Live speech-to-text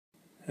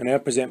I now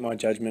present my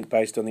judgment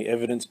based on the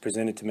evidence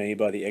presented to me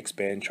by the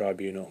ex-band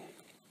tribunal.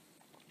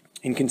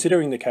 In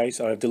considering the case,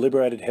 I have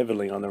deliberated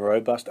heavily on the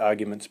robust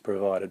arguments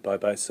provided by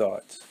both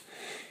sides.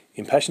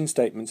 Impassioned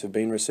statements have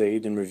been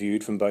received and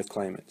reviewed from both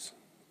claimants,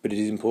 but it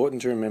is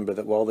important to remember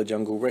that while the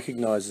jungle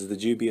recognises the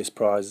dubious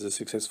prize a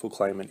successful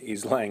claimant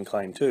is laying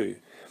claim to,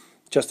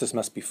 justice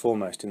must be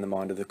foremost in the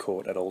mind of the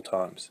court at all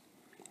times.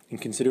 In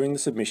considering the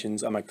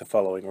submissions, I make the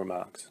following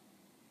remarks.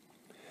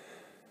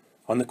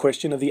 On the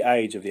question of the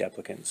age of the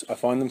applicants, I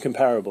find them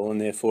comparable and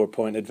therefore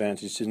appoint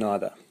advantage to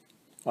neither.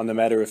 On the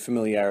matter of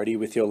familiarity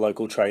with your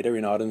local trader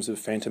in items of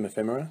phantom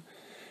ephemera,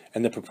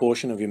 and the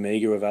proportion of your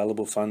meagre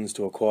available funds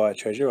to acquire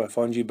treasure, I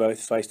find you both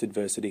faced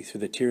adversity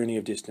through the tyranny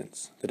of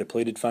distance, the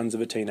depleted funds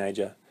of a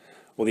teenager,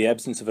 or the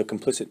absence of a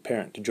complicit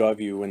parent to drive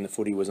you when the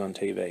footy was on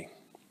TV.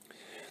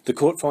 The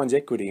court finds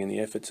equity in the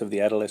efforts of the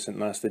adolescent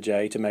Master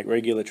J to make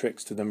regular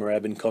treks to the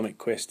Moorabbin comic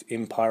quest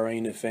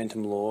Empirene of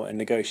Phantom Law and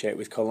negotiate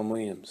with Colin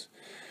Williams.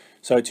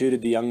 So too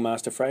did the young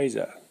Master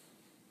Fraser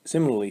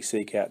similarly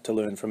seek out to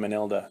learn from an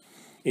elder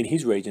in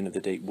his region of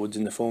the deep woods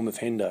in the form of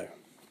Hendo.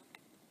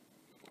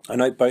 I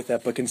note both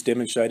applicants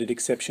demonstrated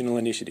exceptional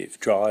initiative,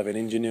 drive and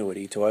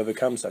ingenuity to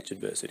overcome such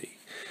adversity,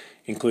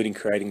 including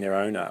creating their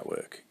own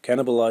artwork,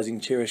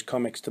 cannibalising cherished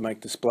comics to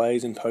make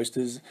displays and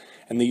posters,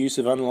 and the use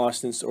of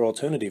unlicensed or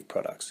alternative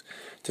products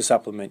to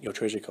supplement your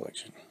treasure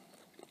collection.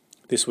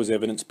 This was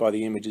evidenced by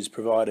the images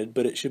provided,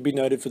 but it should be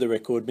noted for the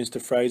record Mr.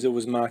 Fraser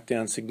was marked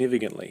down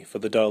significantly for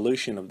the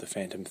dilution of the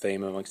phantom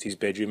theme amongst his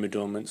bedroom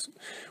adornments,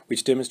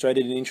 which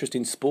demonstrated an interest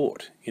in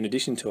sport in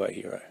addition to our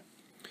hero.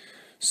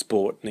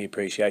 Sport and the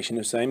appreciation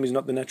of same is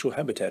not the natural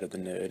habitat of the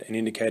nerd and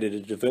indicated a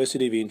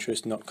diversity of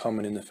interest not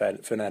common in the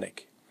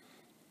fanatic.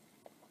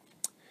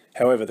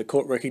 However, the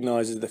court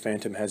recognises the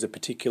phantom has a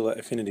particular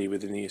affinity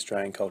within the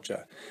Australian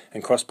culture,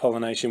 and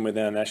cross-pollination with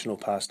our national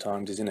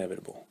pastimes is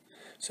inevitable,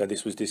 so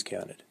this was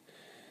discounted.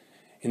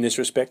 In this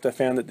respect, I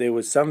found that there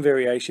was some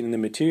variation in the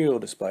material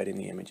displayed in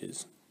the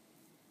images,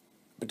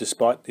 but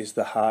despite this,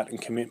 the heart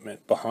and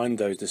commitment behind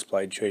those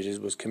displayed treasures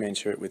was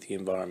commensurate with the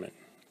environment.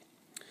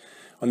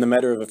 On the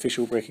matter of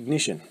official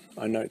recognition,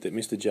 I note that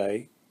Mr.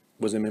 J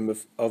was a member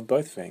of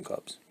both fan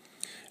clubs,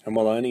 and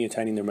while only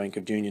attaining the rank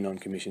of junior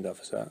non-commissioned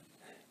officer,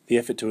 the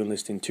effort to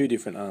enlist in two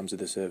different arms of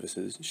the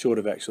services, short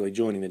of actually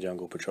joining the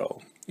Jungle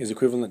Patrol, is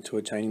equivalent to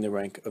attaining the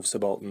rank of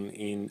subaltern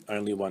in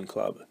only one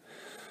club.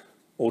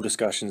 All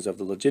discussions of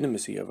the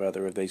legitimacy of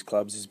either of these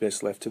clubs is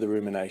best left to the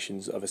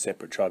ruminations of a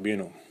separate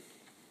tribunal.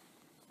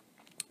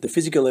 The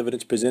physical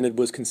evidence presented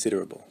was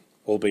considerable,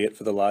 albeit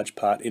for the large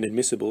part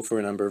inadmissible for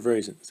a number of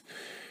reasons.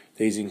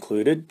 These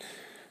included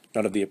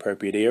not of the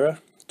appropriate era,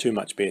 too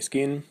much bare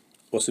skin,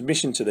 or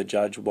submission to the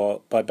judge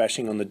by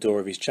bashing on the door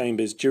of his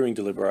chambers during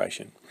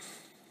deliberation.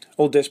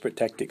 All desperate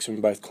tactics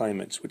from both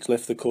claimants, which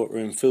left the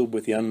courtroom filled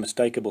with the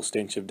unmistakable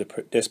stench of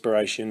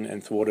desperation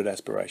and thwarted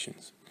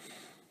aspirations.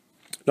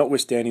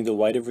 Notwithstanding the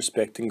weight of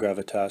respect and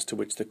gravitas to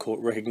which the court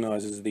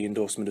recognises the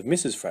endorsement of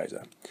Mrs.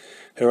 Fraser,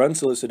 her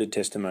unsolicited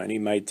testimony,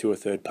 made to a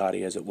third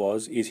party as it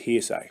was, is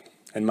hearsay,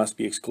 and must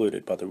be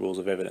excluded by the rules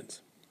of evidence.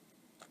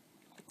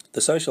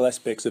 The social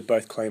aspects of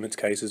both claimants'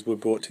 cases were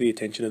brought to the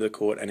attention of the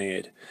court and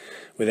aired,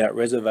 without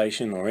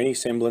reservation or any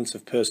semblance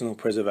of personal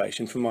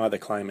preservation from either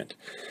claimant,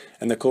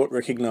 and the court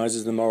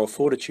recognises the moral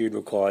fortitude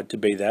required to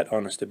be that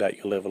honest about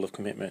your level of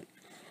commitment.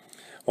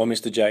 While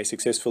Mr. J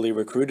successfully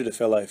recruited a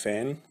fellow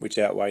fan, which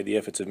outweighed the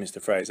efforts of Mr.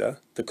 Fraser,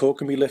 the court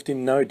can be left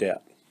in no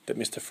doubt that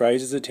Mr.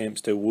 Fraser's attempts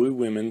to woo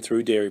women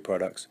through dairy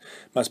products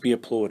must be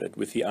applauded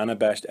with the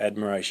unabashed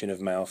admiration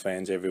of male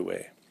fans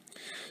everywhere.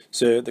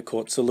 Sir, the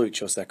court salutes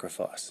your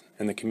sacrifice,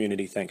 and the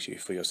community thanks you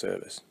for your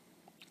service.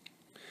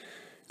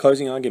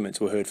 Closing arguments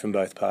were heard from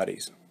both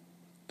parties.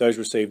 Those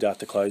received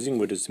after closing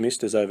were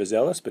dismissed as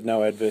overzealous, but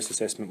no adverse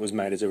assessment was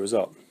made as a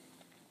result.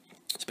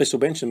 Special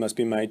mention must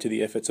be made to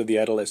the efforts of the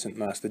adolescent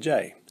Master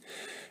J,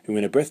 who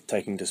in a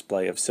breathtaking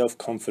display of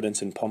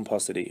self-confidence and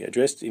pomposity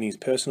addressed in his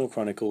personal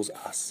chronicles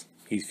us,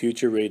 his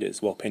future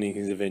readers, while penning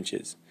his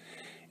adventures.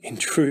 In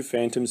true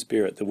phantom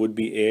spirit, the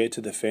would-be heir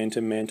to the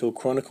phantom mantle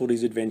chronicled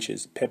his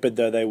adventures, peppered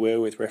though they were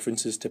with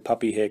references to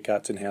puppy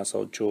haircuts and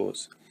household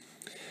chores.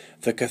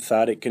 The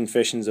cathartic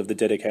confessions of the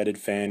dedicated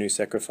fan who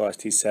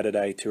sacrificed his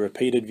Saturday to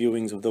repeated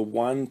viewings of the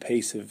one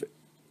piece of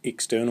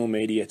external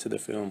media to the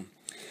film,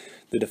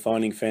 the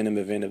defining phantom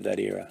event of that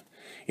era.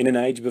 In an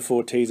age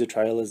before teaser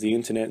trailers, the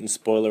internet and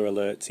spoiler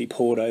alerts, he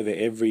pored over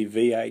every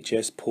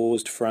VHS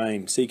paused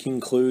frame, seeking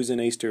clues and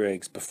Easter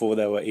eggs before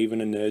they were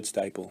even a nerd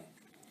staple.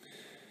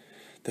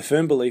 The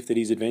firm belief that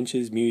his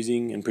adventures,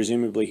 musing, and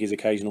presumably his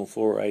occasional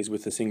forays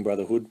with the Singh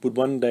Brotherhood would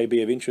one day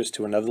be of interest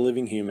to another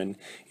living human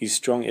is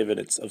strong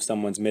evidence of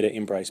someone's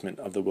meta-embracement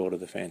of the world of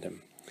the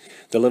Phantom.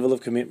 The level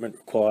of commitment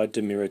required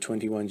to mirror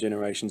 21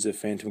 generations of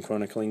Phantom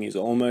chronicling is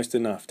almost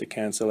enough to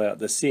cancel out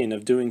the sin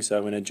of doing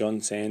so in a John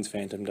Sands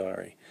Phantom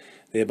diary,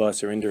 thereby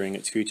surrendering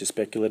its future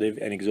speculative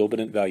and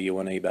exorbitant value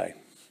on eBay.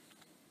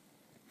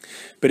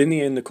 But in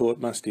the end, the court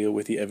must deal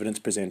with the evidence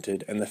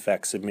presented and the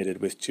facts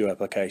submitted with due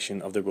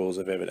application of the rules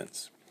of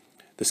evidence.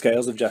 The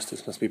scales of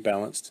justice must be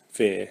balanced,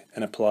 fair,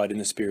 and applied in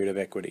the spirit of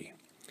equity.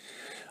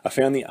 I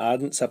found the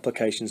ardent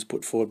supplications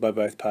put forward by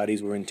both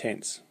parties were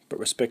intense, but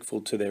respectful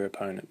to their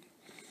opponent.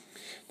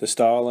 The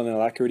style and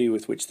alacrity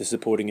with which the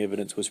supporting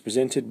evidence was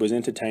presented was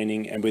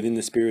entertaining and within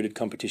the spirited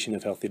competition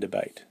of healthy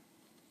debate.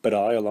 But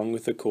I, along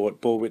with the court,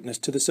 bore witness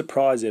to the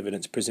surprise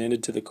evidence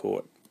presented to the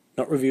court,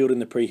 not revealed in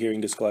the pre-hearing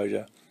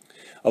disclosure,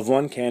 of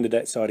one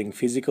candidate citing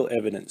physical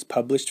evidence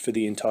published for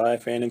the entire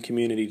fandom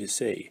community to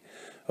see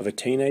of a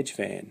teenage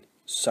fan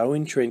so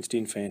entrenched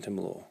in phantom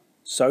lore,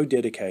 so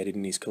dedicated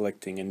in his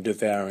collecting and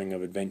devouring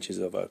of adventures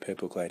of our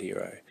purple-clad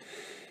hero,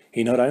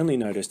 he not only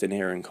noticed an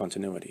error in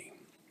continuity,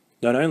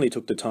 not only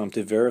took the time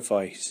to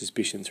verify his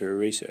suspicion through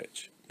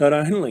research, not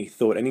only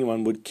thought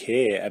anyone would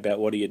care about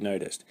what he had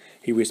noticed,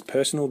 he risked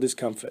personal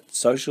discomfort,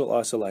 social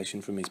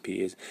isolation from his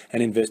peers,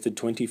 and invested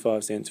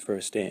 25 cents for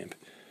a stamp,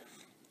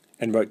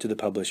 and wrote to the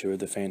publisher of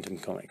the Phantom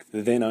comic,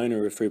 the then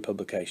owner of Free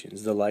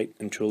Publications, the late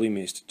and truly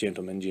missed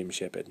gentleman Jim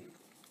Shepard.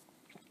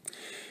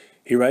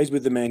 He raised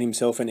with the man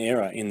himself an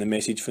error in the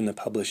message from the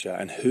publisher,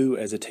 and who,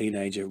 as a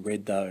teenager,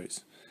 read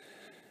those?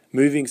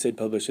 Moving said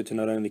publisher to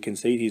not only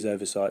concede his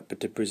oversight, but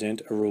to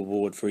present a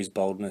reward for his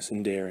boldness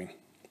and daring.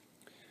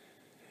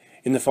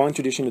 In the fine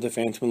tradition of the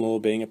phantom law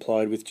being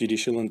applied with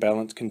judicial and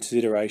balanced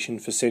consideration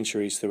for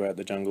centuries throughout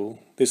the jungle,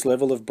 this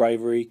level of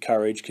bravery,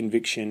 courage,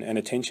 conviction, and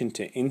attention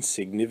to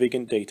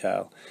insignificant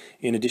detail,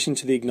 in addition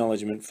to the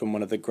acknowledgement from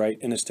one of the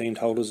great and esteemed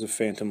holders of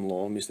phantom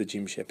law, Mr.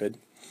 Jim Shepard,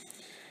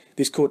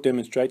 this court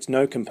demonstrates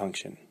no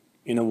compunction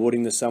in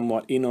awarding the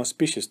somewhat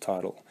inauspicious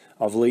title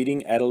of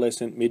leading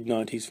adolescent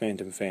mid-90s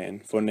phantom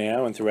fan for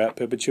now and throughout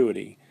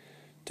perpetuity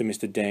to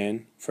Mr.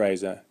 Dan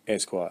Fraser,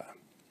 Esquire.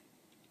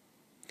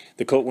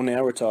 The court will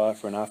now retire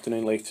for an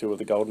afternoon leaf through of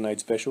the Golden Age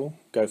special.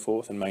 Go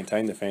forth and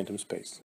maintain the Phantom's peace.